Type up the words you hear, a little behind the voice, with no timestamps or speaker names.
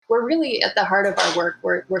we're really at the heart of our work,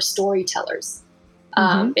 we're storytellers.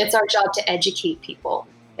 It's our job to educate people.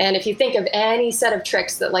 And if you think of any set of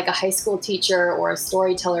tricks that like a high school teacher or a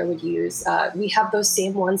storyteller would use, we have those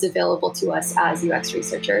same ones available to us as UX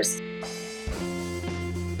researchers.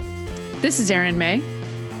 This is Erin May.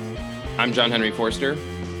 I'm John Henry Forster,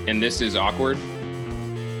 and this is Awkward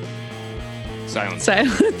Silence.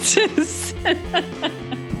 Silences.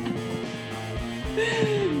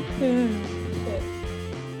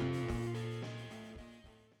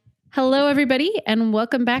 Hello, everybody, and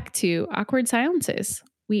welcome back to Awkward Silences.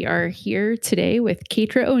 We are here today with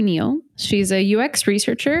Caitria O'Neill. She's a UX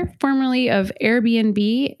researcher, formerly of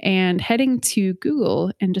Airbnb, and heading to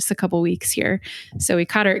Google in just a couple weeks here. So we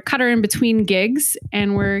caught her in between gigs,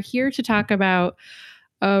 and we're here to talk about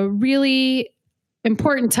a really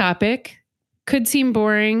important topic. Could seem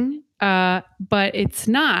boring, but it's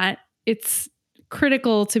not. It's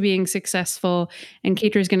critical to being successful, and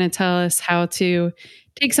Caitria is going to tell us how to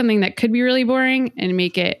take something that could be really boring and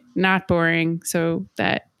make it not boring so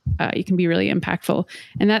that you can be really impactful.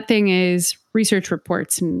 And that thing is research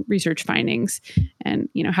reports and research findings, and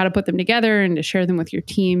how to put them together and to share them with your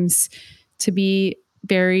teams to be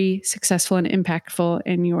very successful and impactful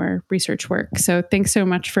in your research work. So thanks so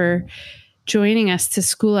much for joining us to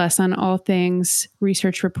school us on all things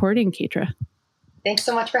research reporting, Caitria. Thanks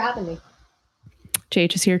so much for having me.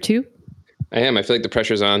 JH is here too. I am. I feel like the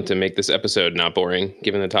pressure's on to make this episode not boring,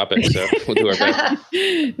 given the topic. So we'll do our best.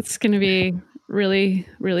 It's going to be really,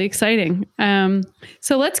 really exciting.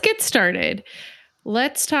 So let's get started.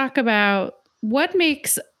 Let's talk about what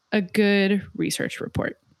makes a good research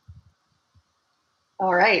report.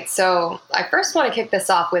 All right. So I first want to kick this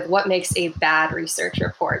off with what makes a bad research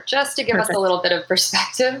report, just to give us a little bit of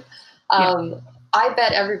perspective. I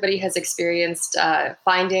bet everybody has experienced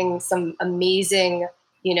finding some amazing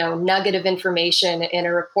nugget of information in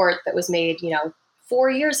a report that was made, 4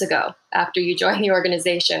 years ago after you joined the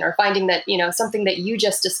organization, or finding that, something that you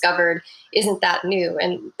just discovered isn't that new.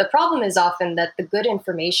 And the problem is often that the good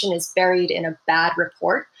information is buried in a bad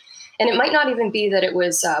report. And it might not even be that it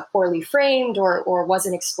was poorly framed or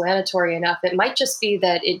wasn't explanatory enough. It might just be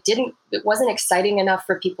that it wasn't exciting enough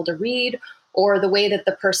for people to read, or the way that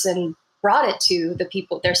the person brought it to the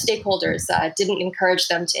people, their stakeholders, didn't encourage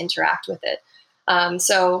them to interact with it.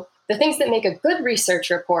 So the things that make a good research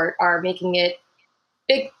report are making it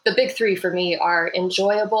big. The big three for me are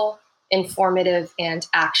enjoyable, informative, and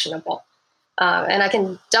actionable. And I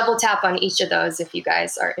can double tap on each of those if you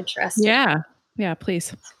guys are interested. Yeah,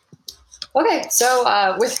 please. Okay,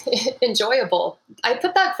 so with enjoyable, I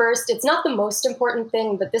put that first. It's not the most important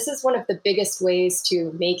thing, but this is one of the biggest ways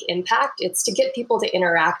to make impact. It's to get people to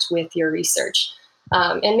interact with your research.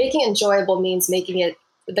 And making it enjoyable means making it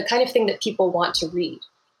the kind of thing that people want to read.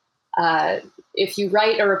 If you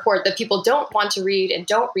write a report that people don't want to read and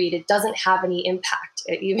don't read, it doesn't have any impact,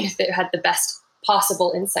 even if it had the best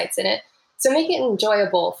possible insights in it. So making it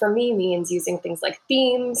enjoyable for me means using things like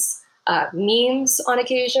themes, memes on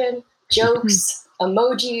occasion, jokes,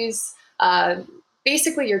 emojis.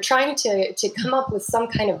 Basically, you're trying to come up with some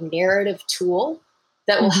kind of narrative tool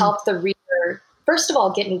that will help the reader, first of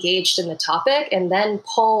all, get engaged in the topic, and then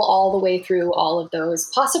pull all the way through all of those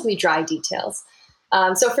possibly dry details.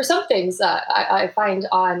 So for some things, I find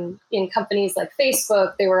in companies like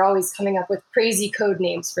Facebook, they were always coming up with crazy code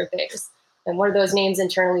names for things. And one of those names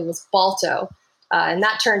internally was Balto. And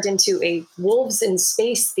that turned into a wolves in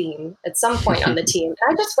space theme at some point on the team.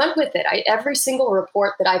 And I just went with it. Every single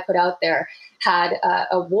report that I put out there had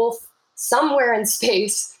a wolf somewhere in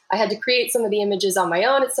space. I had to create some of the images on my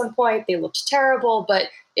own at some point. They looked terrible, but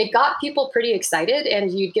it got people pretty excited.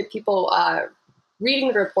 And you'd get people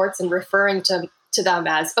reading the reports and referring to them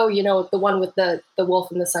as, the one with the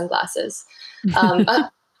wolf and the sunglasses. I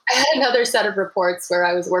had another set of reports where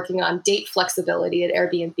I was working on date flexibility at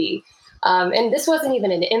Airbnb. And this wasn't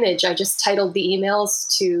even an image. I just titled the emails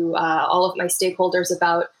to all of my stakeholders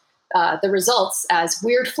about the results as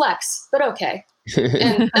weird flex, but okay.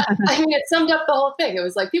 And it summed up the whole thing. It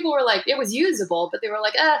was like, people were like, it was usable, but they were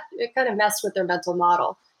like, it kind of messed with their mental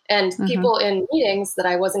model. And people in meetings that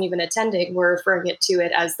I wasn't even attending were referring to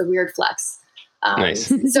it as the weird flex. Nice.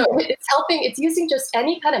 So it's using just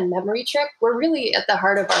any kind of memory trick. We're really at the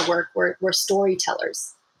heart of our work. We're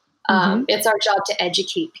storytellers. It's our job to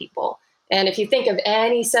educate people. And if you think of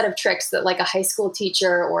any set of tricks that like a high school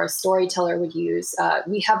teacher or a storyteller would use,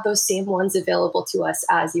 we have those same ones available to us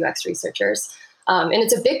as UX researchers. And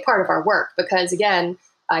it's a big part of our work because, again,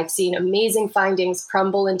 I've seen amazing findings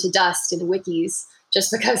crumble into dust in wikis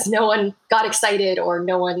just because no one got excited or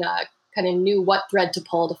no one kind of knew what thread to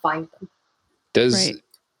pull to find them. Does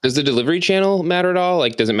Does the delivery channel matter at all?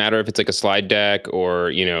 Like, does it matter if it's like a slide deck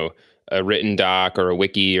or, a written doc or a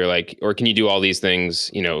wiki or can you do all these things,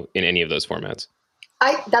 in any of those formats?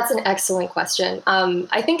 That's an excellent question.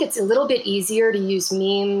 I think it's a little bit easier to use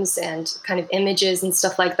memes and kind of images and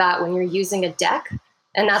stuff like that when you're using a deck.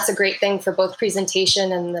 And that's a great thing for both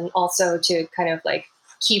presentation and then also to kind of like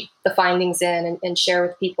keep the findings in and share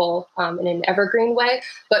with people in an evergreen way.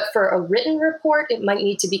 But for a written report, it might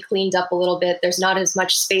need to be cleaned up a little bit. There's not as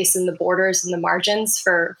much space in the borders and the margins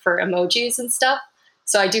for emojis and stuff.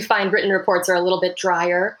 So I do find written reports are a little bit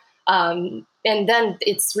drier. And then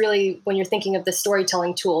it's really, when you're thinking of the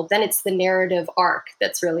storytelling tool, then it's the narrative arc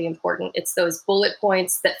that's really important. It's those bullet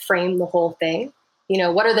points that frame the whole thing.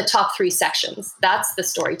 What are the top 3 sections? That's the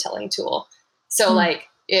storytelling tool. So like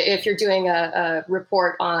if you're doing a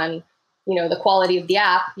report on, the quality of the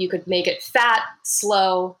app, you could make it fat,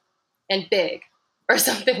 slow, and big or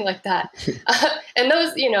something like that. And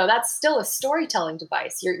those, that's still a storytelling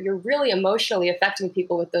device. You're really emotionally affecting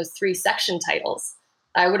people with those 3 section titles.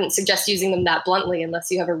 I wouldn't suggest using them that bluntly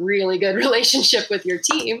unless you have a really good relationship with your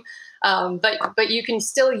team. But you can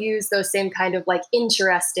still use those same kind of like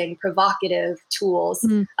interesting, provocative tools,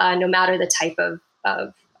 no matter the type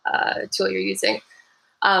of tool you're using.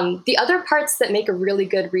 The other parts that make a really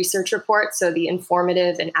good research report, so the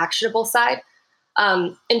informative and actionable side,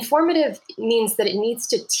 informative means that it needs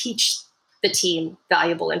to teach the team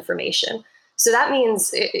valuable information. So that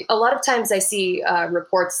means a lot of times I see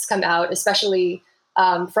reports come out, especially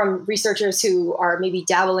from researchers who are maybe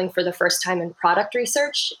dabbling for the first time in product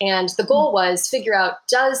research. And the goal was figure out,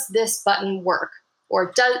 does this button work?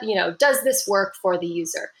 Or does this work for the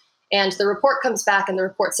user? And the report comes back and the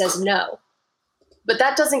report says no. But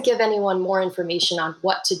that doesn't give anyone more information on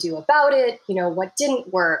what to do about it, what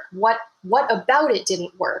didn't work, what about it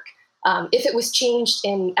didn't work. If it was changed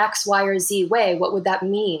in X, Y, or Z way, what would that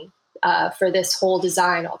mean for this whole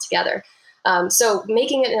design altogether? So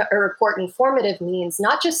making it a report informative means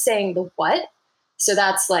not just saying the what. So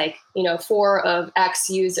that's like, 4 of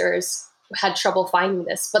X users had trouble finding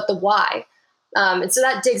this, but the why. And so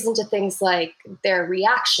that digs into things like their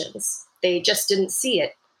reactions. They just didn't see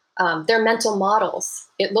it. Their mental models.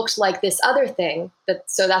 It looked like this other thing.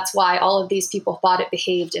 So that's why all of these people thought it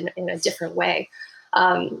behaved in a different way.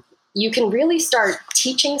 You can really start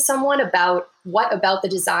teaching someone about what about the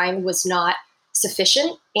design was not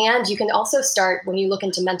sufficient. And you can also start, when you look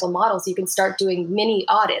into mental models, you can start doing mini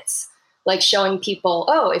audits, like showing people,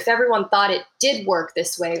 oh, if everyone thought it did work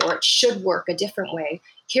this way, or it should work a different way,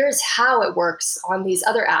 here's how it works on these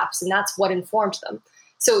other apps. And that's what informed them.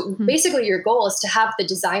 So basically your goal is to have the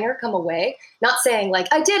designer come away, not saying like,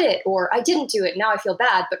 I did it, or I didn't do it, now I feel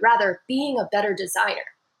bad, but rather being a better designer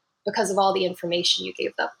because of all the information you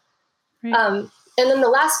gave them. Right. And then the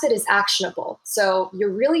last bit is actionable. So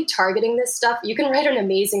you're really targeting this stuff. You can write an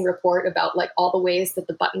amazing report about like all the ways that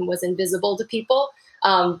the button was invisible to people.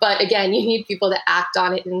 But again, you need people to act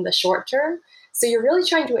on it in the short term. So you're really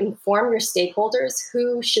trying to inform your stakeholders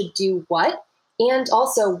who should do what, and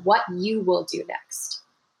also what you will do next.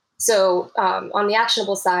 So on the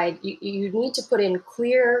actionable side, you need to put in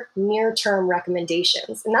clear near-term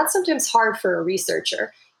recommendations. And that's sometimes hard for a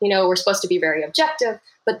researcher. We're supposed to be very objective,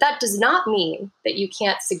 but that does not mean that you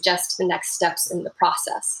can't suggest the next steps in the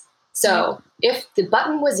process. So if the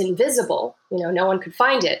button was invisible, no one could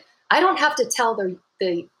find it, I don't have to tell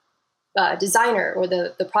the designer or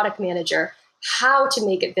the product manager how to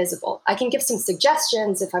make it visible. I can give some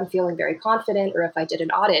suggestions if I'm feeling very confident or if I did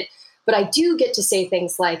an audit, but I do get to say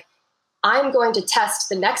things like, I'm going to test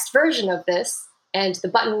the next version of this and the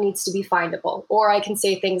button needs to be findable. Or I can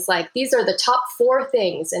say things like, these are the top 4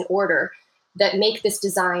 things in order that make this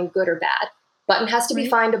design good or bad. Button has to be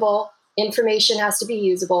findable, information has to be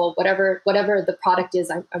usable, whatever the product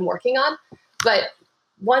is I'm working on. But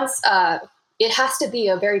once it has to be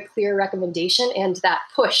a very clear recommendation and that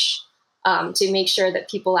push to make sure that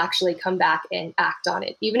people actually come back and act on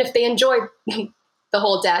it. Even if they enjoy the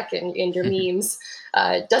whole deck and your memes,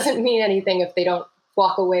 it doesn't mean anything if they don't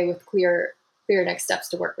walk away with clear next steps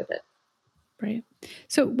to work with it. Right.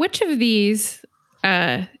 So which of these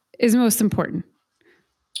is most important?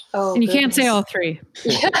 Oh, and you can't say all 3.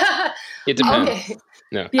 It depends. Okay.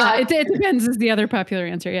 No. Yeah, it depends is the other popular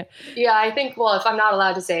answer. Yeah. Yeah, I think, well, if I'm not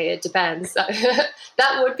allowed to say it depends,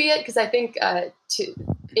 that would be it. Because I think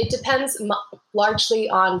it depends largely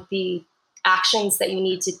on the actions that you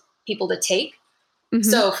need people to take. Mm-hmm.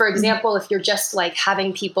 So, for example, if you're just like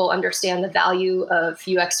having people understand the value of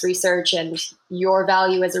UX research and your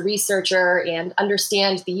value as a researcher and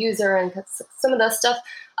understand the user and some of that stuff,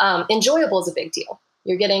 enjoyable is a big deal.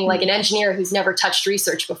 You're getting like an engineer who's never touched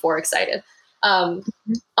research before excited. On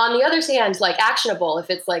the other hand, like actionable, if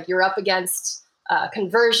it's like you're up against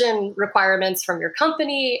conversion requirements from your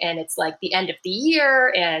company and it's like the end of the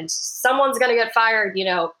year and someone's going to get fired,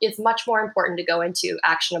 it's much more important to go into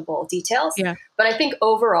actionable details. Yeah. But I think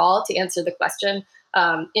overall, to answer the question,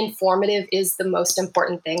 informative is the most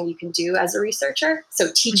important thing you can do as a researcher. So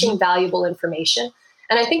teaching valuable information.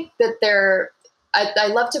 And I think that I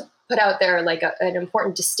love to put out there like an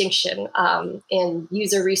important distinction in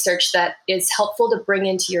user research that is helpful to bring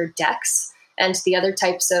into your decks and the other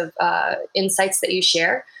types of insights that you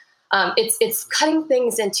share. It's cutting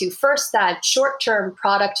things into first that short-term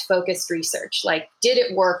product-focused research, like did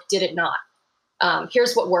it work, did it not?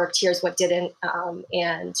 Here's what worked, here's what didn't,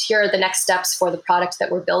 and here are the next steps for the product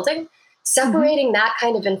that we're building. Separating that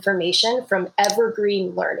kind of information from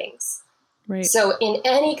evergreen learnings. Right. So in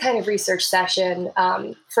any kind of research session,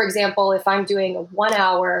 for example, if I'm doing a 1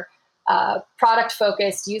 hour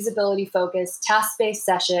product-focused, usability-focused, task-based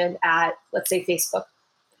session at, let's say, Facebook,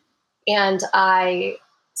 and I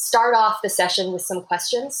start off the session with some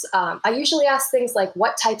questions, I usually ask things like,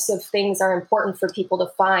 what types of things are important for people to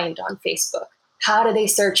find on Facebook? How do they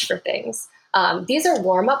search for things? These are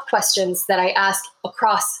warm-up questions that I ask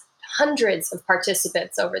across hundreds of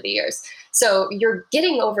participants over the years. So you're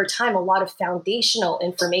getting over time a lot of foundational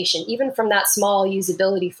information, even from that small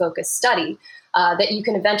usability-focused study that you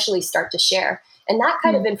can eventually start to share. And that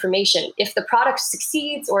kind of information, if the product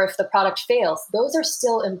succeeds or if the product fails, those are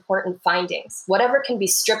still important findings. Whatever can be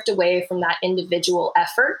stripped away from that individual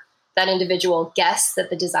effort, that individual guess that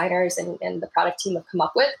the designers and the product team have come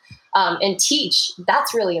up with, and teach,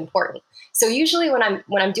 that's really important. So usually when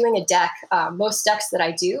I'm doing a deck, most decks that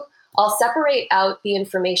I do, I'll separate out the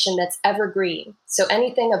information that's evergreen. So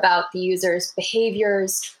anything about the user's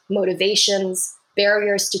behaviors, motivations,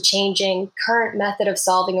 barriers to changing, current method of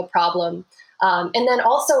solving a problem. And then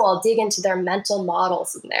also I'll dig into their mental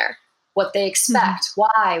models in there, what they expect,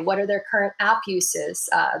 why, what are their current app uses,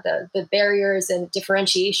 the barriers and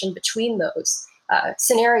differentiation between those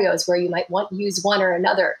scenarios where you might use one or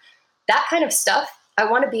another. That kind of stuff, I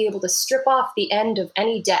want to be able to strip off the end of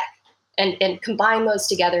any deck and combine those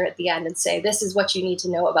together at the end and say, this is what you need to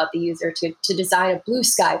know about the user to design a blue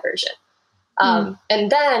sky version.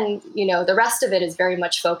 And then, the rest of it is very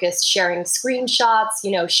much focused, sharing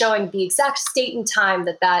screenshots, showing the exact state and time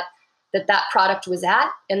that product was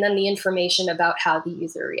at, and then the information about how the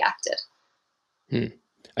user reacted.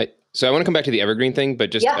 So I want to come back to the evergreen thing,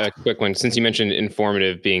 but just a quick one, since you mentioned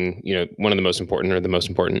informative being, one of the most important or the most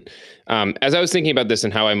important. As I was thinking about this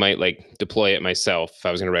and how I might deploy it myself, if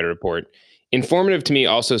I was going to write a report, informative to me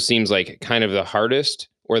also seems like kind of the hardest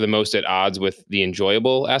or the most at odds with the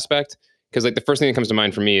enjoyable aspect. Because the first thing that comes to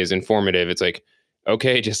mind for me is informative. It's like,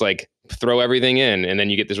 okay, just throw everything in, and then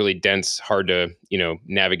you get this really dense, hard to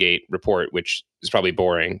navigate report, which is probably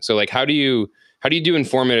boring. So how do you do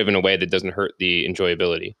informative in a way that doesn't hurt the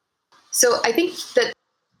enjoyability? So I think that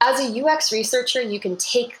as a UX researcher, you can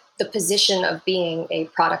take the position of being a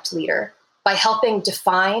product leader by helping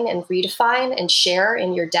define and redefine and share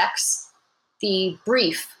in your decks the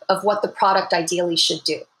brief of what the product ideally should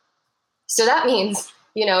do. So that means,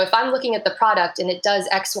 if I'm looking at the product and it does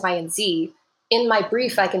X, Y, and Z, in my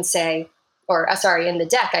brief, I can say, in the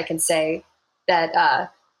deck, I can say that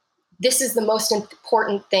this is the most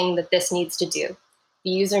important thing that this needs to do.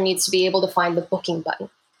 The user needs to be able to find the booking button.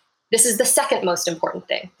 This is the second most important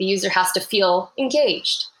thing. The user has to feel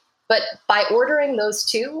engaged. But by ordering those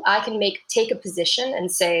two, I can take a position and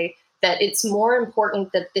say that it's more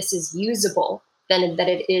important that this is usable than that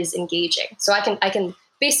it is engaging. So I can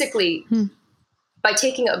basically, by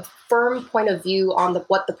taking a firm point of view on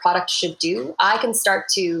what the product should do, I can start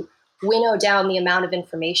to winnow down the amount of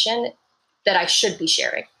information that I should be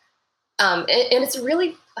sharing. And it's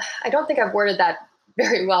really, I don't think I've worded that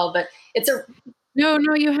very well, but it's a... No,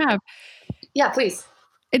 you have. Yeah, please.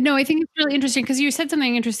 No, I think it's really interesting because you said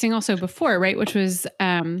something interesting also before, right? Which was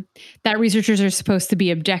that researchers are supposed to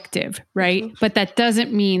be objective, right? But that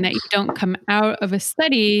doesn't mean that you don't come out of a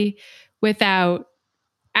study without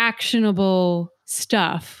actionable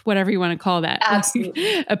stuff, whatever you want to call that,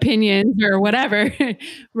 opinions or whatever,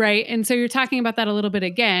 right? And so you're talking about that a little bit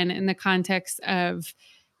again in the context of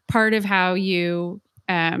part of how you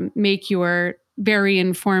make your very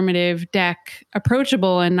informative deck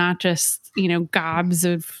approachable and not just, gobs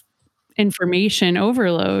of information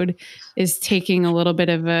overload is taking a little bit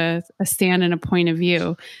of a stand and a point of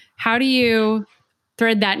view. How do you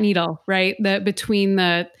thread that needle, right? Between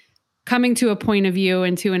the coming to a point of view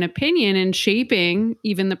and to an opinion and shaping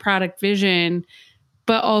even the product vision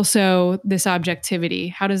but also this objectivity.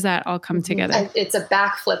 How does that all come together? It's a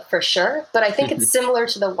backflip for sure, but I think it's similar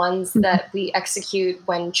to the ones that we execute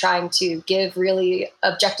when trying to give really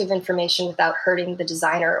objective information without hurting the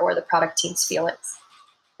designer or the product team's feelings,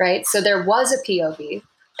 right? So there was a POV,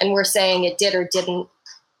 and we're saying it did or didn't,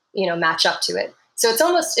 match up to it. So it's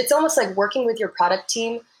almost like working with your product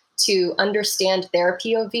team to understand their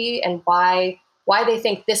POV and why they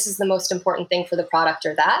think this is the most important thing for the product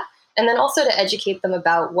or that. And then also to educate them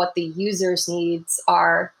about what the user's needs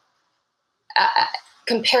are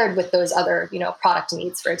compared with those other, product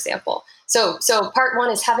needs, for example. So part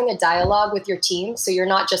one is having a dialogue with your team. So you're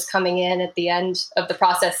not just coming in at the end of the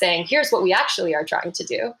process saying, here's what we actually are trying to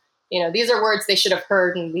do. These are words they should have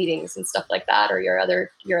heard in meetings and stuff like that, or your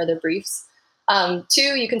other briefs.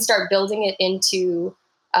 Two, you can start building it into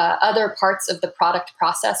other parts of the product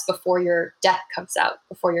process before your deck comes out,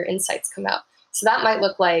 before your insights come out. So that might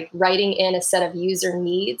look like writing in a set of user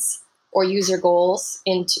needs or user goals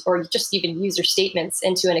or just even user statements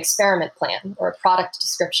into an experiment plan or a product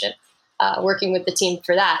description, working with the team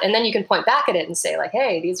for that. And then you can point back at it and say like,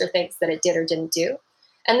 hey, these are things that it did or didn't do.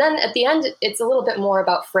 And then at the end, it's a little bit more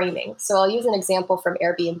about framing. So I'll use an example from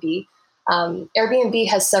Airbnb. Airbnb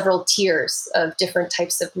has several tiers of different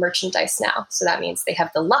types of merchandise now. So that means they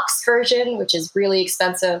have the luxe version, which is really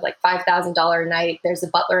expensive, like $5,000 a night. There's a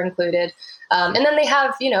butler included. And then they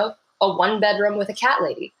have, a 1-bedroom with a cat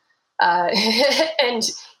lady. And,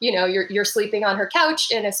 you're sleeping on her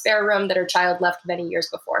couch in a spare room that her child left many years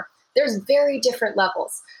before. There's very different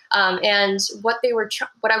levels. And what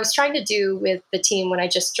I was trying to do with the team when I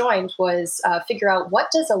just joined was figure out, what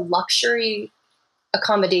does a luxury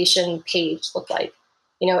accommodation page look like?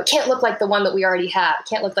 It can't look like the one that we already have. It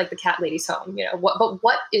can't look like the cat lady's home. But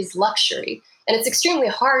what is luxury? And it's extremely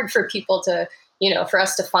hard for people to, for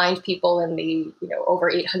us to find people in the, over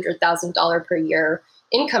 $800,000 per year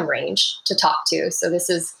income range to talk to. So this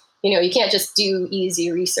is, you can't just do easy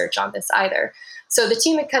research on this either. So the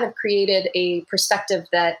team had kind of created a perspective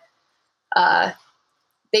that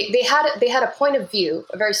they had a point of view,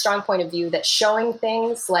 a very strong point of view, that showing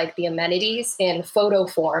things like the amenities in photo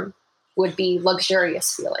form would be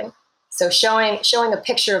luxurious feeling. So showing a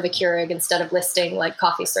picture of a Keurig instead of listing like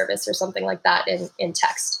coffee service or something like that in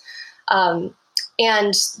text.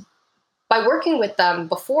 And by working with them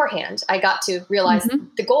beforehand, I got to realize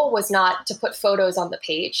the goal was not to put photos on the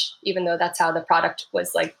page, even though that's how the product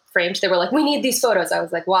was like framed. They were like, we need these photos. I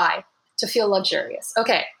was like, why? To feel luxurious.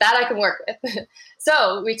 Okay, that I can work with.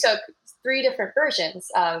 So we took 3 different versions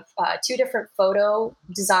of 2 different photo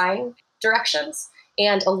design directions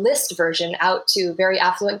and a list version out to very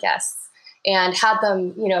affluent guests, and had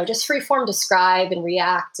them, just freeform describe and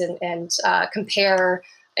react and compare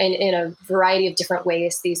in a variety of different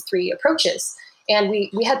ways these 3 approaches. And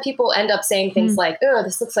we had people end up saying things like, oh,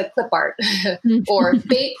 this looks like clip art or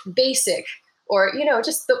basic, or,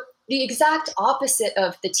 just the exact opposite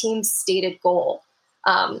of the team's stated goal.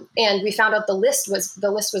 And we found out the list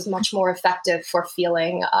was much more effective for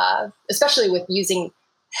feeling, especially with using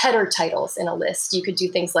header titles in a list. You could do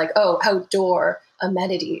things like, oh, outdoor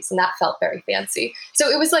amenities, and that felt very fancy. So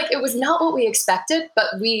it was not what we expected, but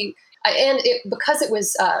because it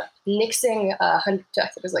was nixing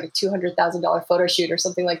it was like a $200,000 photo shoot or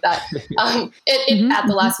something like that. At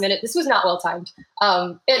the last minute, this was not well timed.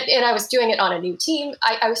 And I was doing it on a new team.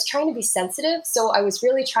 I was trying to be sensitive, so I was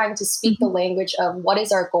really trying to speak the language of what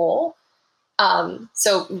is our goal.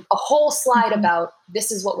 So a whole slide about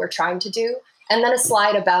this is what we're trying to do, and then a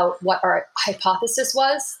slide about what our hypothesis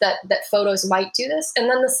was that photos might do this, and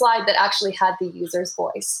then the slide that actually had the user's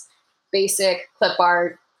voice, basic, clip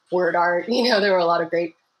art, word art. There were a lot of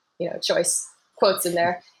great, choice quotes in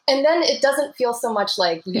there. And then it doesn't feel so much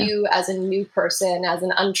like you as a new person, as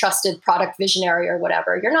an untrusted product visionary or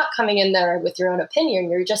whatever. You're not coming in there with your own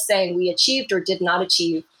opinion. You're just saying we achieved or did not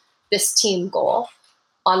achieve this team goal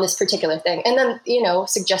on this particular thing. And then,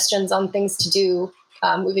 suggestions on things to do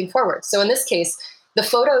moving forward. So in this case, the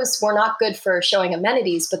photos were not good for showing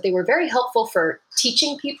amenities, but they were very helpful for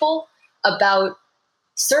teaching people about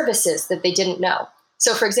services that they didn't know.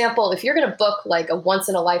 So for example, if you're going to book like a once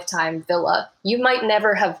in a lifetime villa, you might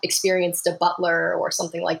never have experienced a butler or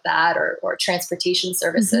something like that, or transportation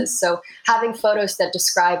services. So having photos that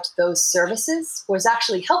described those services was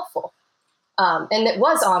actually helpful. And it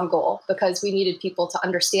was on goal because we needed people to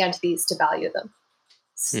understand these to value them.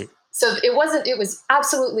 So it was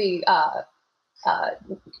absolutely,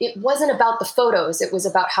 it wasn't about the photos. It was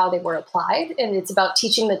about how they were applied. And it's about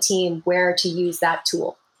teaching the team where to use that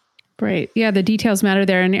tool. Right. Yeah. The details matter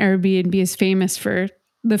there. And Airbnb is famous for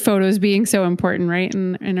the photos being so important, right?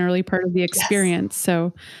 In an early part of the experience. Yes.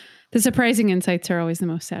 So The surprising insights are always the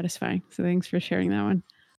most satisfying. So thanks for sharing that one.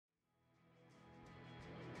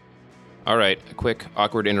 All right, a quick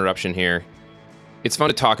awkward interruption here. It's fun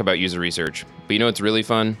to talk about user research, but you know what's really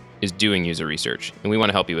fun is doing user research, and we want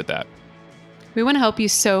to help you with that. We want to help you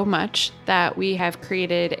so much that we have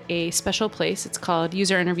created a special place. It's called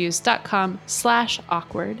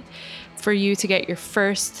userinterviews.com/awkward for you to get your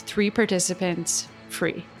first 3 participants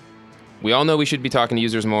free. We all know we should be talking to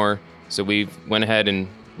users more, so we went ahead and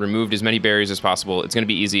removed as many barriers as possible. It's going to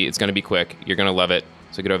be easy. It's going to be quick. You're going to love it.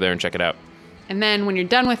 So get over there and check it out. And then when you're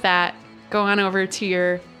done with that, go on over to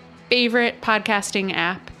your favorite podcasting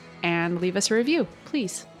app and leave us a review,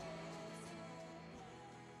 please.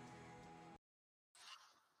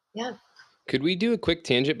 Yeah. Could we do a quick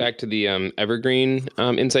tangent back to the evergreen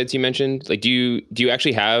insights you mentioned? Like, do you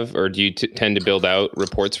actually have, or do you tend to build out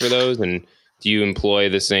reports for those? And do you employ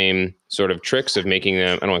the same sort of tricks of making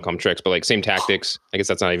them, I don't want to call them tricks, but like same tactics, I guess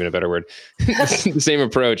that's not even a better word, the same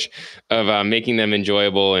approach of making them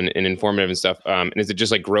enjoyable and informative and stuff. And is it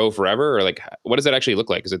just like grow forever, or like, what does that actually look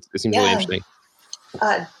like? Because it seems really interesting.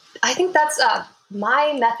 I think that's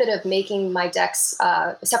my method of making my decks,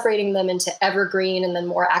 separating them into evergreen and then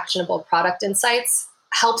more actionable product insights,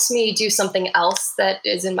 helps me do something else that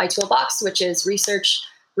is in my toolbox, which is research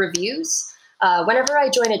reviews. Whenever I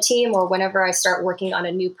join a team or whenever I start working on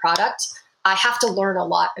a new product, I have to learn a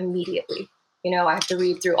lot immediately. I have to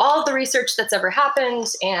read through all of the research that's ever happened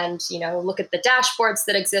and, look at the dashboards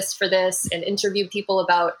that exist for this and interview people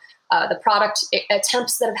about the product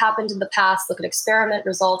attempts that have happened in the past, look at experiment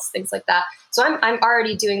results, things like that. So I'm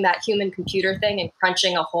already doing that human computer thing and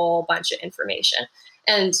crunching a whole bunch of information.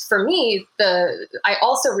 And for me, I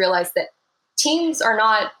also realized that teams are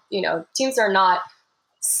not,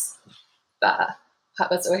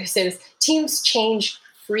 what's the way to say this? Teams change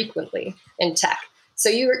frequently in tech. So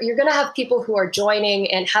you're going to have people who are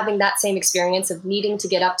joining and having that same experience of needing to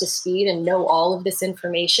get up to speed and know all of this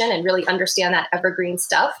information and really understand that evergreen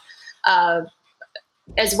stuff,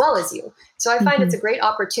 as well as you. So I find it's a great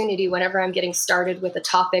opportunity whenever I'm getting started with a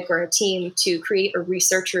topic or a team to create a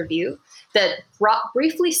research review that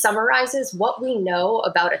briefly summarizes what we know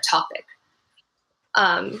about a topic.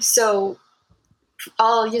 So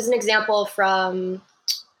I'll use an example from,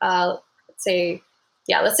 let's say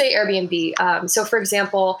Airbnb. So for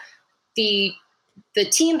example, the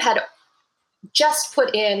team had just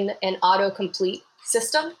put in an autocomplete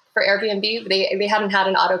system for Airbnb. They hadn't had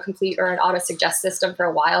an autocomplete or an auto-suggest system for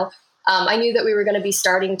a while. I knew that we were going to be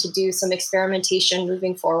starting to do some experimentation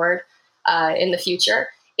moving forward in the future.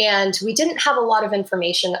 And we didn't have a lot of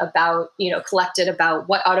information collected about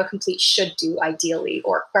what autocomplete should do ideally,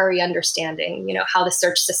 or query understanding, how the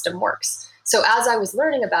search system works. So as I was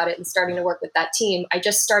learning about it and starting to work with that team, I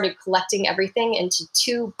just started collecting everything into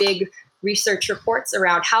 2 big research reports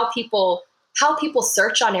around how people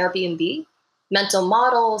search on Airbnb, mental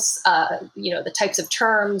models, the types of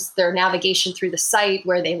terms, their navigation through the site,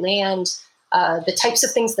 where they land, the types of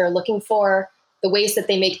things they're looking for, the ways that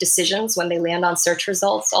they make decisions when they land on search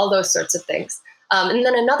results, all those sorts of things. And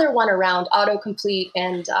then another one around autocomplete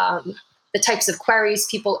and the types of queries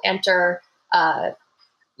people enter, the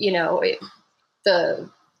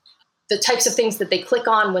types of things that they click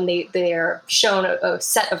on when they're shown a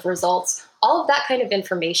set of results, all of that kind of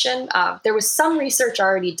information. There was some research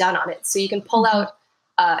already done on it. So you can pull out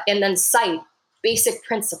and then cite basic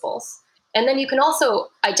principles. And then you can also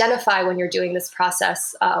identify when you're doing this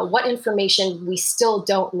process what information we still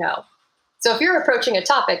don't know. So if you're approaching a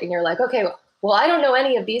topic and you're like, okay, well, I don't know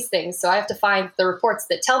any of these things, so I have to find the reports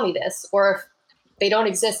that tell me this, or if they don't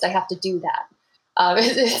exist, I have to do that.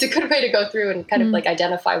 It's a good way to go through and kind of like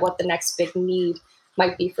identify what the next big need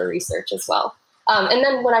might be for research as well. And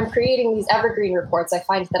then when I'm creating these evergreen reports, I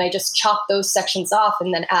find that I just chop those sections off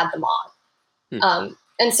and then add them on.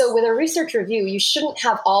 And so with a research review, you shouldn't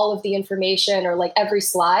have all of the information or like every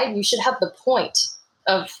slide. You should have the point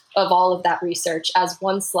of all of that research as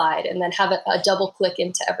one slide and then have a double click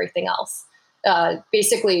into everything else.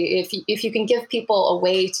 Basically, if you can give people a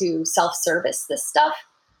way to self-service this stuff,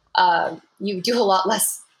 you do a lot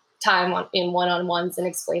less time in one-on-ones and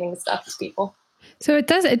explaining the stuff to people. So it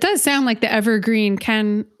does sound like the evergreen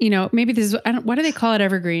can, maybe this is, why do they call it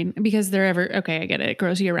evergreen? Because they're okay, I get it. It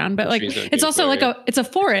grows year round, but like, it's also like it's a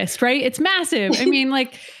forest, right? It's massive. I mean,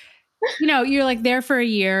 like, you're like there for a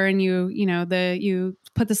year and you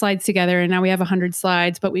put the slides together and now we have 100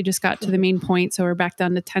 slides, but we just got to the main point. So we're back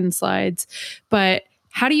down to 10 slides, but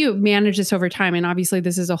how do you manage this over time? And obviously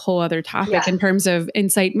this is a whole other topic in terms of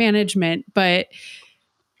insight management, but,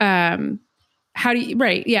 how do you,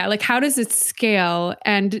 right. Yeah. Like how does it scale,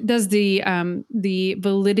 and does the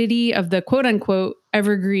validity of the quote unquote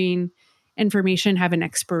evergreen information have an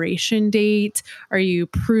expiration date? Are you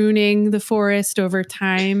pruning the forest over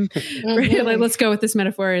time? Right? Like, let's go with this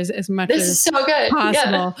metaphor as much this as is so good.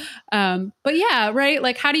 possible. Yeah. But yeah, right.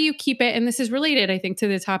 Like, how do you keep it? And this is related, I think, to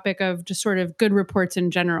the topic of just sort of good reports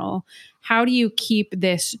in general. How do you keep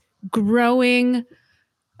this growing,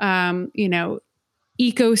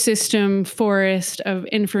 ecosystem forest of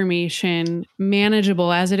information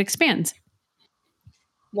manageable as it expands?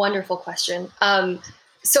 Wonderful question.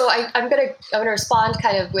 So I'm gonna respond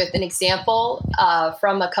kind of with an example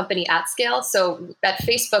from a company at scale. So at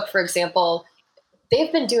Facebook, for example,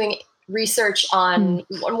 they've been doing research on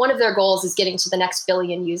one of their goals is getting to the next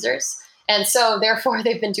billion users, and so therefore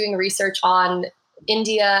they've been doing research on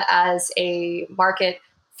India as a market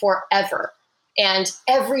forever. And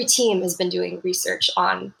every team has been doing research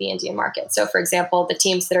on the Indian market. So, for example, the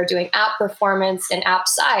teams that are doing app performance and app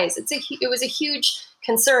size, it was a huge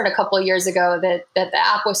concern a couple of years ago that the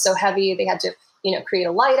app was so heavy they had to create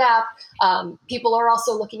a light app. People are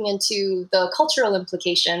also looking into the cultural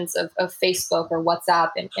implications of Facebook or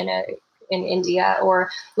WhatsApp in India, or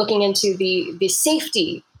looking into the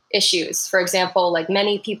safety issues. For example, like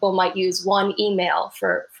many people might use one email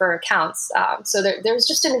for accounts. So there's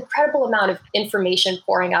just an incredible amount of information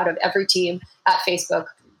pouring out of every team at Facebook.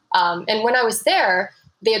 And when I was there,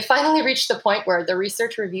 they had finally reached the point where the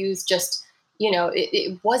research reviews just,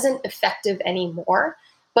 it wasn't effective anymore.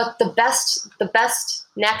 But the best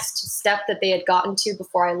next step that they had gotten to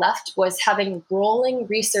before I left was having rolling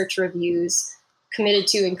research reviews committed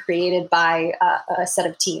to and created by a set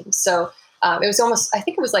of teams. So it was almost, I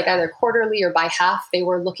think it was like either quarterly or by half. They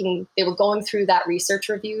were going through that research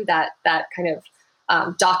review, that kind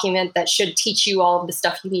of document that should teach you all of the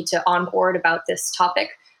stuff you need to onboard about this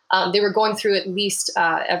topic. They were going through at least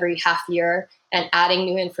every half year and adding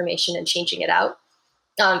new information and changing it out.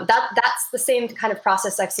 That's the same kind of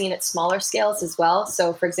process I've seen at smaller scales as well.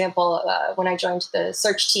 So, for example, when I joined the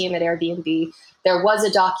search team at Airbnb, there was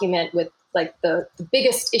a document with like the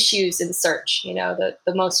biggest issues in search, the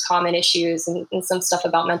most common issues and some stuff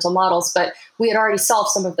about mental models. But we had already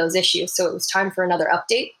solved some of those issues. So it was time for another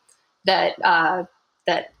update that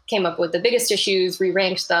came up with the biggest issues,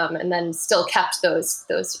 re-ranked them, and then still kept those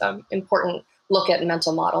important look at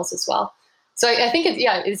mental models as well. So I think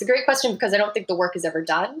it's a great question because I don't think the work is ever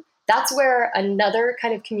done. That's where another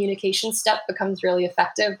kind of communication step becomes really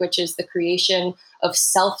effective, which is the creation of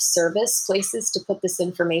self-service places to put this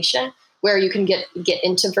information, where you can get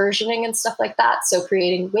into versioning and stuff like that. So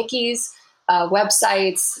creating wikis,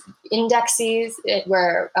 websites, indexes,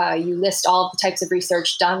 where you list all the types of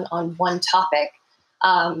research done on one topic.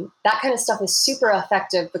 That kind of stuff is super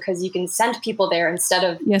effective because you can send people there instead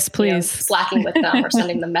of yes, please, slacking with them or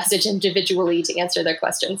sending them message individually to answer their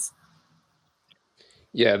questions.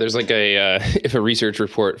 Yeah, there's like if a research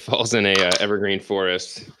report falls in a evergreen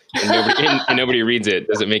forest and nobody reads it,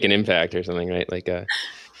 does it make an impact or something, right? Like,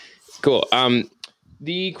 cool.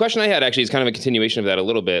 The question I had actually is kind of a continuation of that a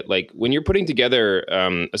little bit. Like when you're putting together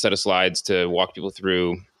a set of slides to walk people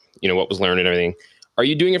through, what was learned and everything, are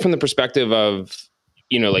you doing it from the perspective of,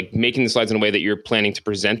 like making the slides in a way that you're planning to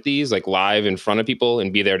present these like live in front of people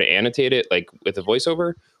and be there to annotate it like with a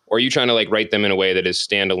voiceover? Or are you trying to like write them in a way that is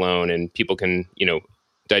standalone and people can,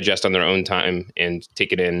 digest on their own time and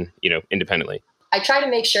take it in, independently? I try to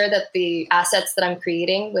make sure that the assets that I'm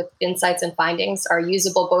creating with insights and findings are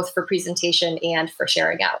usable both for presentation and for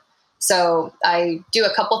sharing out. So I do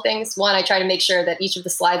a couple things. One, I try to make sure that each of the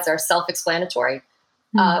slides are self-explanatory.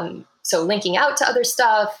 So linking out to other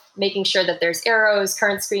stuff, making sure that there's arrows,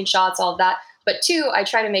 current screenshots, all of that. But two, I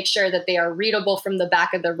try to make sure that they are readable from the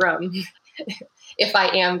back of the room if I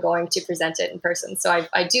am going to present it in person. So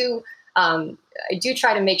I do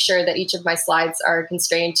try to make sure that each of my slides are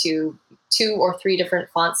constrained to 2 or 3 different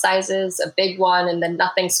font sizes, a big one, and then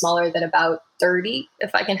nothing smaller than about 30,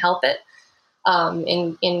 if I can help it,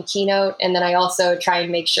 in Keynote. And then I also try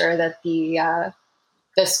and make sure that the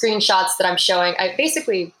screenshots that I'm showing,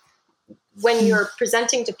 when you're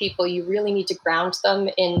presenting to people, you really need to ground them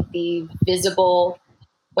in the visible.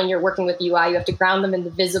 When you're working with UI, you have to ground them in the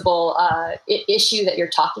visible issue that you're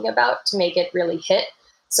talking about to make it really hit.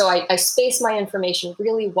 So I space my information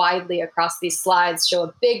really widely across these slides, show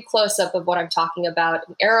a big close-up of what I'm talking about,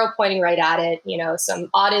 an arrow pointing right at it, some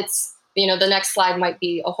audits. The next slide might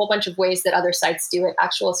be a whole bunch of ways that other sites do it,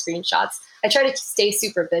 actual screenshots. I try to stay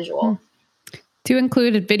super visual. Do you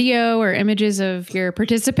include video or images of your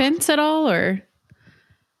participants at all, or?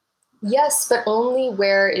 Yes, but only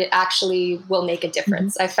where it actually will make a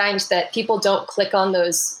difference. I find that people don't click on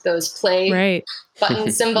those play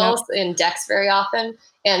button symbols in decks very often.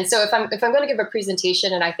 And so if I'm going to give a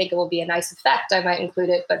presentation and I think it will be a nice effect, I might include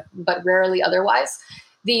it, but rarely otherwise.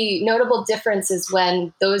 The notable difference is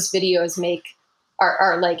when those videos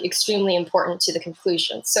are like extremely important to the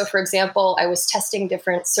conclusion. So for example, I was testing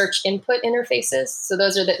different search input interfaces. So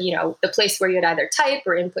those are the place where you'd either type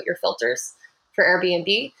or input your filters for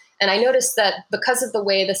Airbnb. And I noticed that because of the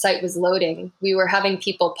way the site was loading, we were having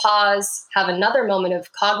people pause, have another moment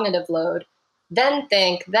of cognitive load, then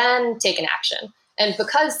think, then take an action. And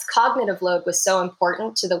because cognitive load was so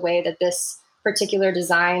important to the way that this particular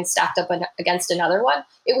design stacked up against another one,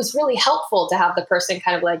 it was really helpful to have the person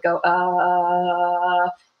kind of like go,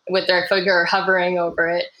 with their finger hovering over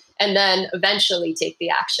it, and then eventually take the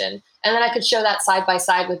action. And then I could show that side by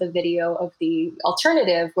side with a video of the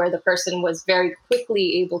alternative where the person was very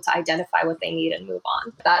quickly able to identify what they need and move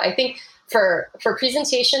on. That I think for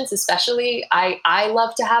presentations, especially, I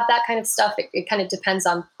love to have that kind of stuff. It kind of depends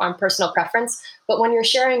on personal preference. But when you're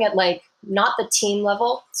sharing at like not the team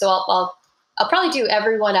level, so I'll probably do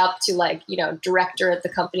everyone up to like, director at the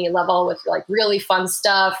company level with like really fun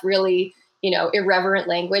stuff, really, irreverent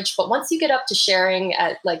language. But once you get up to sharing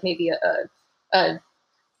at like maybe a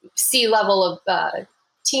C level of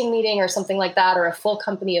team meeting or something like that, or a full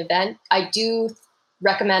company event, I do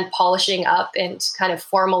recommend polishing up and kind of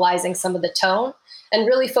formalizing some of the tone and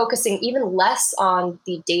really focusing even less on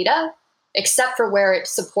the data, except for where it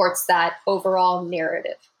supports that overall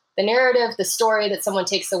narrative. The narrative, the story that someone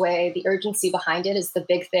takes away, the urgency behind it is the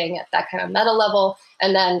big thing at that kind of meta level.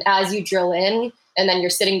 And then as you drill in and then you're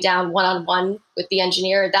sitting down one-on-one with the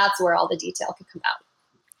engineer, that's where all the detail can come out.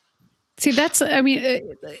 See, that's like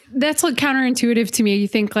counterintuitive to me. You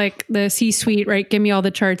think like the C-suite, right? Give me all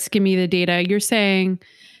the charts, give me the data. You're saying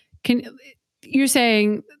the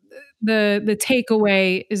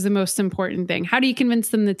takeaway is the most important thing. How do you convince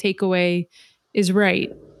them the takeaway is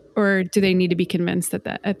right? Or do they need to be convinced at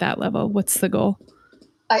that level? What's the goal?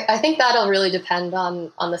 I think that'll really depend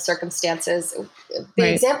on the circumstances.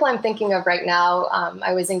 The example I'm thinking of right now,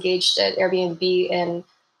 I was engaged at Airbnb in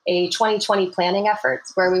a 2020 planning effort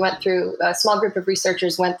where we went through, a small group of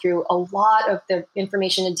researchers went through a lot of the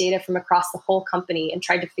information and data from across the whole company and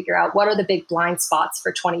tried to figure out what are the big blind spots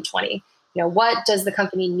for 2020. What does the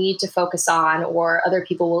company need to focus on, or other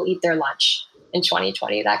people will eat their lunch in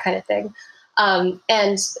 2020, that kind of thing.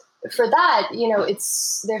 And for that,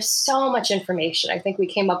 there's so much information. I think we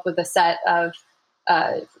came up with a set of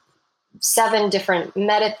 7 different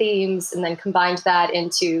meta themes, and then combined that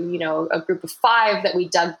into, a group of 5 that we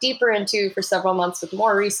dug deeper into for several months with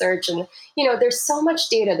more research. And, there's so much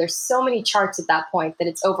data, there's so many charts at that point that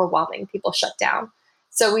it's overwhelming. People shut down.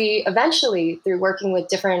 So we eventually, through working with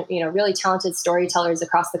different, really talented storytellers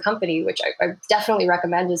across the company, which I definitely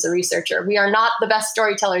recommend as a researcher. We are not the best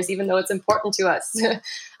storytellers, even though it's important to us.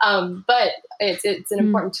 But it's an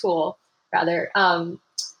important tool, rather.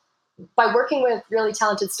 By working with really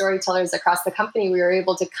talented storytellers across the company, we were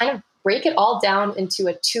able to kind of break it all down into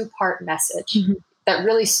a 2-part message that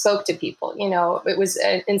really spoke to people. It was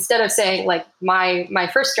instead of saying like my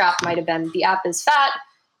first draft might have been, the app is fat,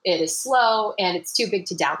 it is slow, and it's too big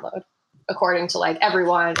to download, according to like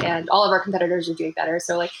everyone, and all of our competitors are doing better.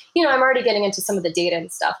 So like, I'm already getting into some of the data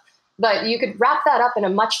and stuff, but you could wrap that up in a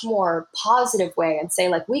much more positive way and say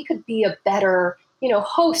like, we could be a better,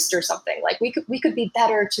 host or something. Like we could be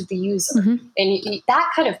better to the user. And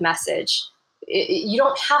that kind of message, you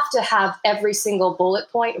don't have to have every single bullet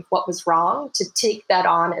point of what was wrong to take that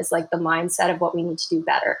on as like the mindset of what we need to do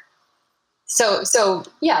better. So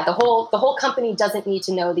yeah, the whole company doesn't need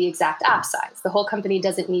to know the exact app size. The whole company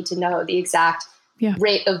doesn't need to know the exact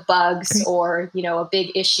rate of bugs or, a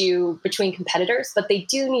big issue between competitors, but they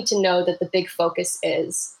do need to know that the big focus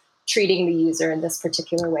is treating the user in this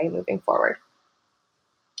particular way moving forward.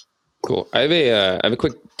 Cool. I have a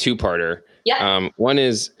quick 2-parter. Yeah. One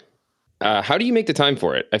is, how do you make the time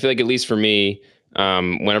for it? I feel like, at least for me,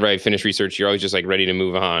 whenever I finish research, you're always just like ready to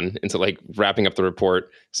move on. And so like wrapping up the report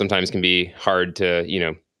sometimes can be hard to,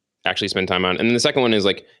 actually spend time on. And then the second one is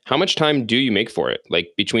like, how much time do you make for it? Like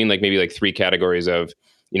between like maybe like 3 categories of,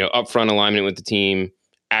 upfront alignment with the team,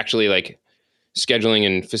 actually like scheduling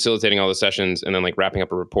and facilitating all the sessions, and then like wrapping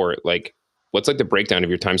up a report. Like what's like the breakdown of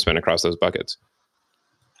your time spent across those buckets?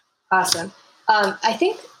 Awesome. I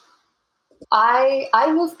think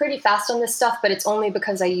I move pretty fast on this stuff, but it's only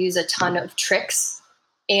because I use a ton of tricks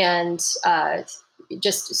and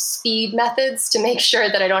just speed methods to make sure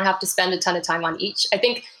that I don't have to spend a ton of time on each. I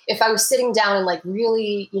think if I was sitting down and like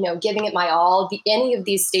really, giving it my all, any of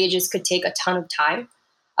these stages could take a ton of time.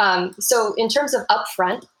 So in terms of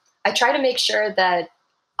upfront, I try to make sure that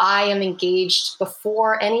I am engaged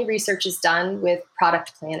before any research is done with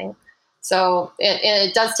product planning. So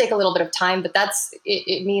it does take a little bit of time, but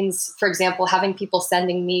it means, for example, having people send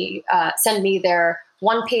me their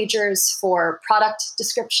one pagers for product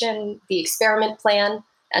description, the experiment plan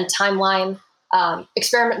and timeline,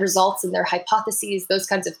 experiment results and their hypotheses, those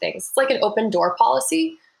kinds of things. It's like an open door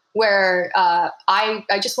policy where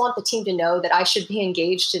I just want the team to know that I should be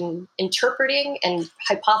engaged in interpreting and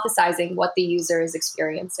hypothesizing what the user is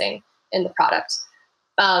experiencing in the product.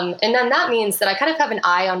 And then that means that I kind of have an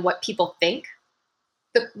eye on what people think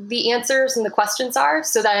the answers and the questions are,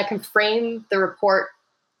 so that I can frame the report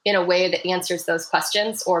in a way that answers those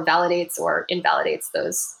questions or validates or invalidates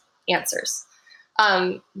those answers.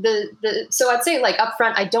 So I'd say, like,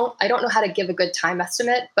 upfront, I don't know how to give a good time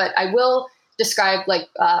estimate, but I will describe, like,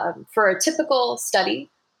 for a typical study,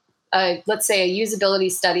 let's say a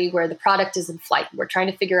usability study where the product is in flight. We're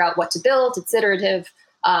trying to figure out what to build. It's iterative.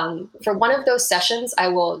 For one of those sessions, I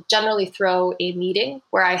will generally throw a meeting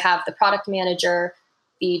where I have the product manager,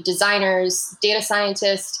 the designers, data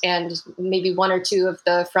scientists, and maybe one or two of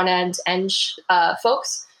the front-end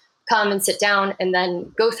folks come and sit down and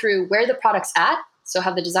then go through where the product's at. So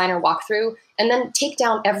have the designer walk through and then take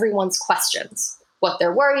down everyone's questions, what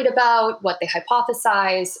they're worried about, what they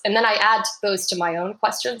hypothesize. And then I add those to my own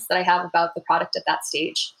questions that I have about the product at that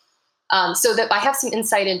stage. So that I have some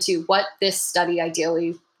insight into what this study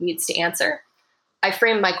ideally needs to answer. I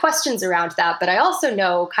frame my questions around that, but I also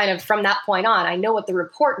know, kind of from that point on, I know what the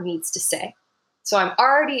report needs to say. So I'm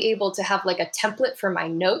already able to have, like, a template for my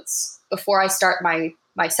notes before I start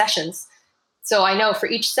my sessions. So I know for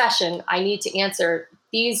each session, I need to answer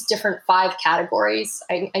these different 5 categories.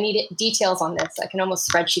 I need details on this. I can almost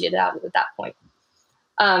spreadsheet it out at that point.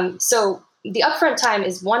 So the upfront time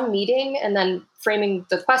is one meeting, and then framing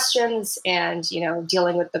the questions and,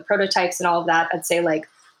 dealing with the prototypes and all of that. I'd say, like,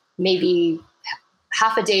 maybe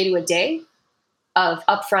half a day to a day of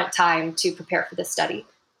upfront time to prepare for the study.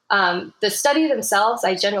 The study themselves,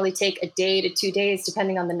 I generally take a day to 2 days,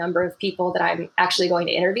 depending on the number of people that I'm actually going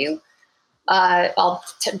to interview. I'll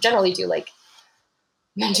generally do, like,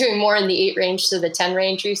 I'm doing more in the 8 range to the 10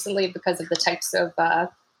 range recently because of the types of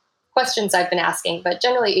questions I've been asking, but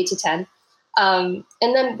generally 8 to 10. And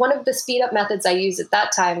then one of the speed up methods I use at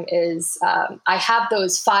that time is I have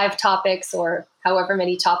those 5 topics or however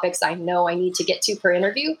many topics I know I need to get to per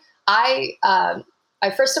interview. I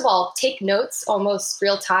first of all take notes almost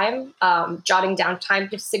real time, jotting down time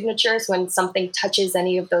signatures when something touches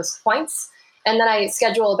any of those points. And then I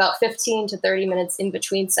schedule about 15 to 30 minutes in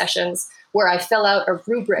between sessions where I fill out a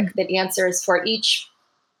rubric that answers for each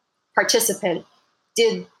participant.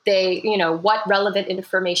 Did they, what relevant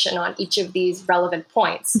information on each of these relevant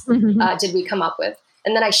points did we come up with?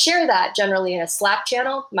 And then I share that generally in a Slack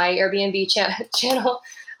channel, my Airbnb channel.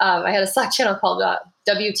 I had a Slack channel called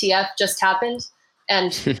WTF Just Happened.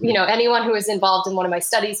 And, anyone who was involved in one of my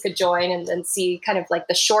studies could join and then see kind of like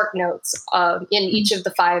the short notes in each of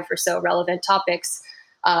the 5 or so relevant topics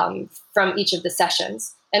from each of the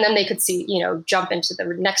sessions. And then they could see, jump into the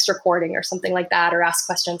next recording or something like that, or ask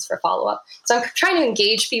questions for follow-up. So I'm trying to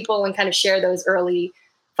engage people and kind of share those early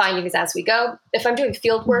findings as we go. If I'm doing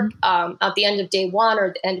field work, at the end of day 1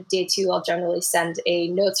 or the end of day 2, I'll generally send a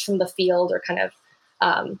notes from the field or kind of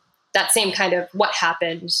that same kind of what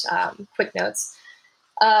happened, quick notes.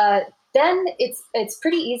 Then it's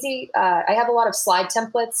pretty easy. I have a lot of slide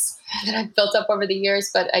templates that I've built up over the years,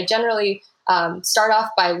 but I generally start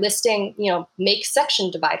off by listing, make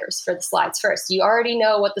section dividers for the slides first. You already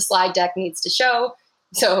know what the slide deck needs to show,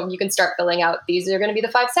 so you can start filling out, these are going to be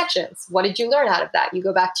the 5 sections. What did you learn out of that? You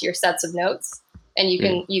go back to your sets of notes, and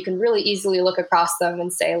you can really easily look across them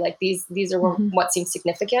and say, like, these are what seems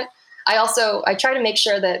significant. I try to make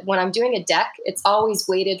sure that when I'm doing a deck, it's always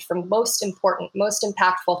weighted from most important, most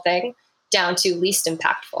impactful thing down to least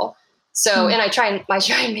impactful. So, and I try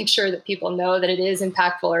and make sure that people know that it is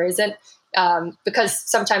impactful or isn't, because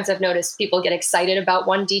sometimes I've noticed people get excited about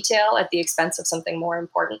one detail at the expense of something more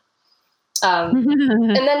important. And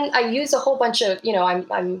then I use a whole bunch of,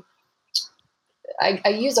 I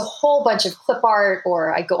use a whole bunch of clip art,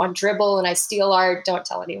 or I go on Dribble and I steal art. Don't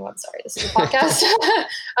tell anyone. Sorry, this is a podcast.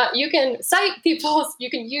 You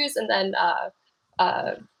can use and then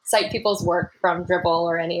cite people's work from Dribble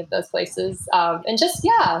or any of those places. And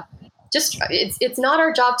it's not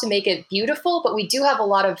our job to make it beautiful, but we do have a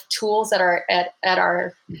lot of tools that are at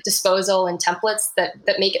our disposal and templates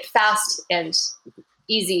that make it fast and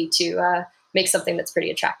easy to make something that's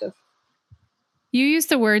pretty attractive. You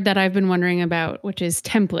used a word that I've been wondering about, which is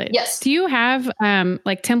template. Yes. Do you have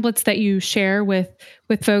like templates that you share with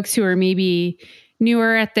folks who are maybe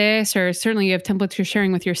newer at this, or certainly you have templates you're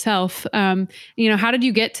sharing with yourself? How did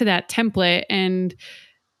you get to that template? And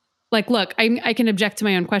like, look, I can object to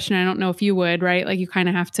my own question. I don't know if you would, right? Like, you kind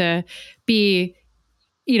of have to be,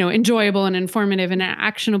 enjoyable and informative and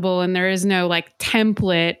actionable. And there is no like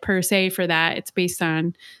template per se for that. It's based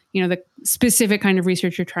on, the specific kind of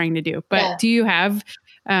research you're trying to do. But do you have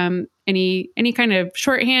any kind of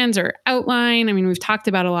shorthands or outline? I mean, we've talked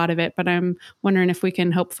about a lot of it, but I'm wondering if we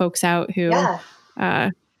can help folks out who,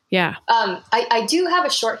 I do have a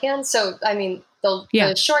shorthand. So, I mean,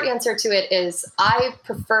 the short answer to it is I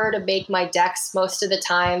prefer to make my decks most of the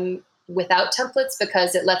time without templates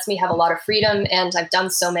because it lets me have a lot of freedom. And I've done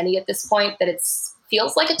so many at this point that it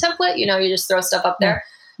feels like a template, you just throw stuff up there.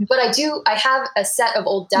 But I have a set of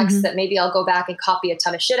old decks that maybe I'll go back and copy a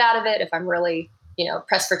ton of shit out of it if I'm really,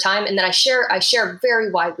 pressed for time. And then I share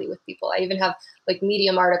very widely with people. I even have like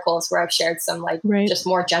Medium articles where I've shared some just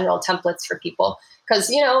more general templates for people. Cause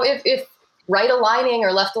if right aligning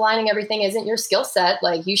or left aligning everything isn't your skill set,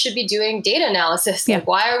 like you should be doing data analysis. Like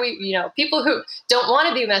why are we, people who don't want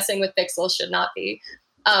to be messing with pixels should not be.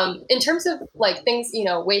 In terms of like things,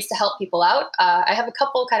 ways to help people out, I have a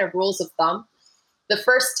couple kind of rules of thumb. The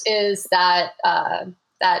first is that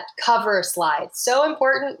that cover slide. So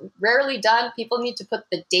important, rarely done. People need to put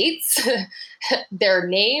the dates, their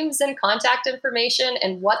names and contact information,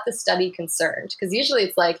 and what the study concerned. Because usually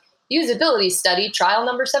it's like usability study trial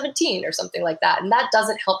number 17 or something like that. And that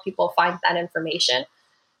doesn't help people find that information.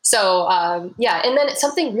 So and then it's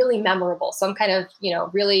something really memorable. Some kind of,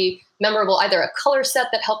 really memorable, either a color set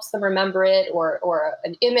that helps them remember it or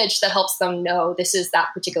an image that helps them know this is that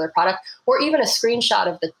particular product, or even a screenshot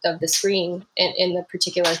of the screen in the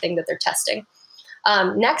particular thing that they're testing.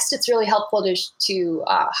 Next, it's really helpful to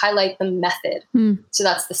highlight the method. So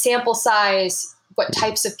that's the sample size, what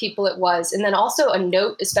types of people it was, and then also a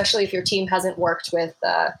note, especially if your team hasn't worked with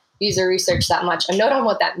user research that much, a note on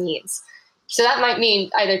what that means. So that might mean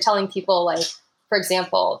either telling people, like, for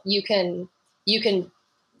example, you can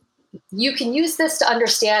use this to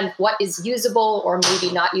understand what is usable or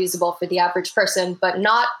maybe not usable for the average person, but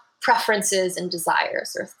not preferences and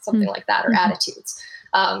desires or something like that, or attitudes.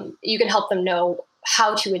 You can help them know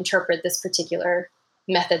how to interpret this particular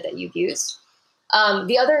method that you've used.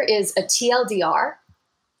 The other is a TLDR.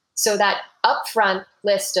 So that upfront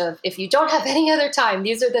list of, if you don't have any other time,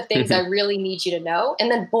 these are the things I really need you to know.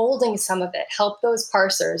 And then bolding some of it, help those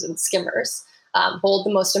parsers and skimmers bold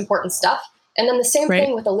the most important stuff. And then the same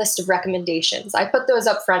thing with a list of recommendations. I put those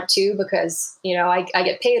up front too, because, I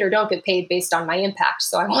get paid or don't get paid based on my impact.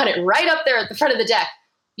 So I want it right up there at the front of the deck.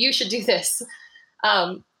 You should do this.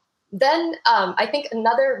 Then I think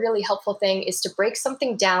another really helpful thing is to break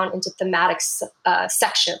something down into thematic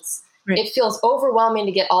sections. It feels overwhelming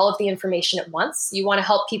to get all of the information at once. You want to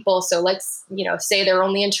help people. So let's, say they're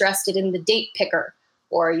only interested in the date picker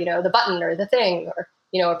or, the button or the thing or,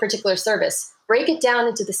 a particular service. Break it down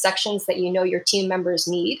into the sections that your team members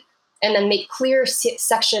need, and then make clear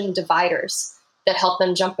section dividers that help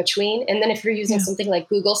them jump between. And then if you're using something like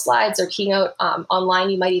Google Slides or Keynote online,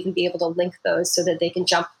 you might even be able to link those so that they can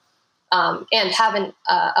jump and have an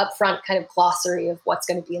upfront kind of glossary of what's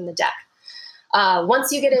going to be in the deck.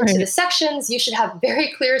 Once you get into the sections, you should have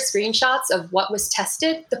very clear screenshots of what was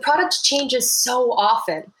tested. The product changes so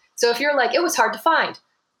often. So if you're like, it was hard to find,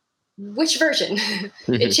 which version?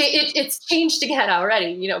 It's changed again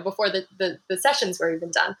already, before the sessions were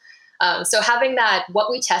even done. So having that, what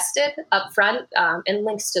we tested up front, and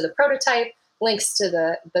links to the prototype, links to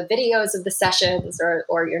the videos of the sessions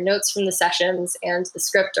or your notes from the sessions and the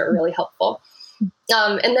script are really helpful.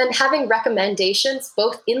 And then having recommendations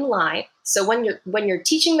both in line. So when you're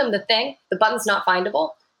teaching them the thing, the button's not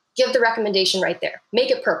findable, give the recommendation right there. Make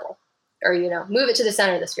it purple, or move it to the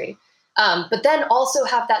center of the screen. But then also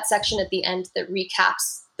have that section at the end that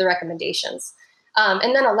recaps the recommendations.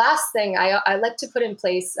 And then a last thing I like to put in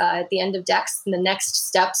place at the end of decks, the next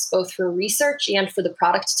steps, both for research and for the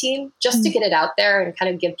product team, just to get it out there and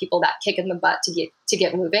kind of give people that kick in the butt to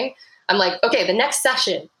get moving. I'm like, okay, the next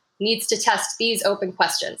session needs to test these open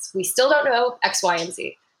questions. We still don't know X, Y, and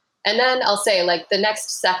Z. And then I'll say, like, the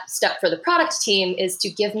next step for the product team is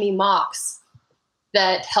to give me mocks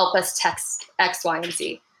that help us test X, Y, and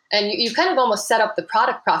Z. And you kind of almost set up the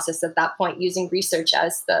product process at that point using research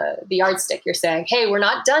as the yardstick. You're saying, hey, we're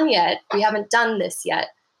not done yet. We haven't done this yet,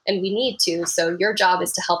 and we need to. So your job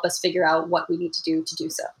is to help us figure out what we need to do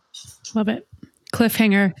so. Love it.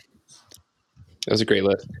 Cliffhanger. That was a great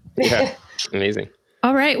list. Yeah, amazing.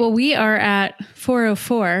 All right. Well, we are at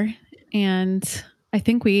 4:04. And I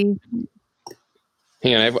think we...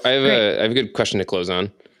 Hang on, I have a good question to close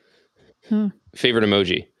on. Favorite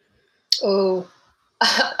emoji? Oh,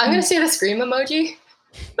 I'm going to say the scream emoji.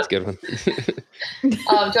 That's a good one.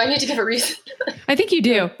 Do I need to give a reason? I think you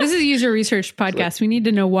do. This is a user research podcast. We need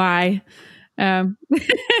to know why. Right.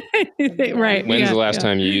 When's the last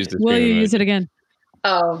time you used it? Will you use it again?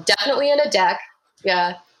 Oh, definitely in a deck.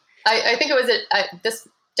 Yeah. I think it was this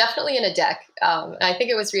definitely in a deck. I think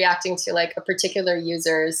it was reacting to like a particular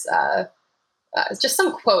user's just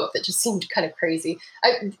some quote that just seemed kind of crazy.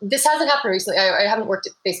 This hasn't happened recently. I haven't worked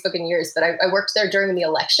at Facebook in years, but I worked there during the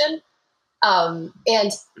election.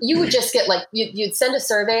 And you would just get like, you'd send a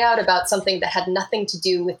survey out about something that had nothing to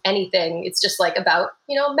do with anything. It's just like about,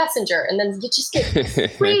 Messenger. And then you just get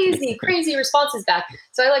crazy responses back.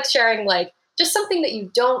 So I like sharing like just something that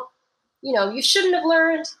you don't, you shouldn't have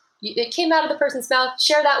learned. It came out of the person's mouth.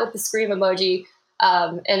 Share that with the scream emoji.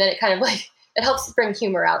 And then it kind of like, it helps bring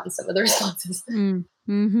humor out in some of the responses.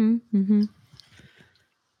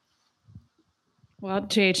 Well,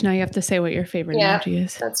 JH, now you have to say what your favorite emoji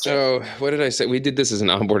is. That's true. Oh, what did I say? We did this as an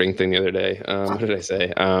onboarding thing the other day. What did I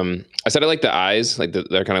say? I said I like the eyes, like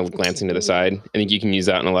they're kind of glancing to the side. I think you can use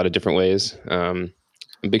that in a lot of different ways. I'm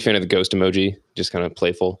a big fan of the ghost emoji, just kind of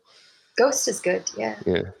playful. Ghost is good, yeah.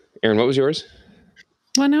 Yeah. Aaron, what was yours?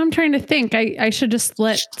 Well, now I'm trying to think. I should just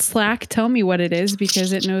let Slack tell me what it is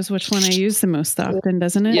because it knows which one I use the most often,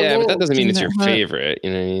 doesn't it? Yeah, but that doesn't mean it's your favorite.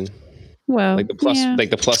 You know what I mean? Well, like the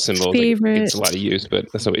plus symbol, favorite. Like, it's a lot of use,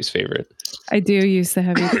 but that's always favorite. I do use the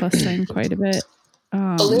heavy plus sign quite a bit.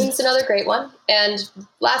 Balloon's another great one. And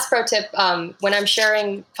last pro tip, when I'm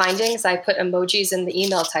sharing findings, I put emojis in the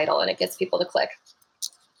email title and it gets people to click.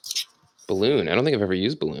 Balloon. I don't think I've ever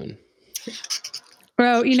used Balloon.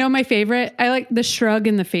 Bro, my favorite? I like the shrug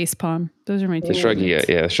and the face palm. Those are my two. The shrug, yeah,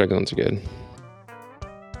 the shrug ones are good.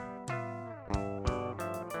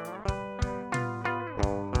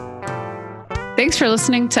 Thanks for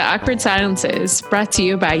listening to Awkward Silences, brought to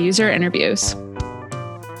you by User Interviews.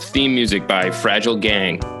 Theme music by Fragile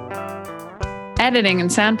Gang. Editing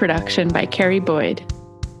and sound production by Carrie Boyd.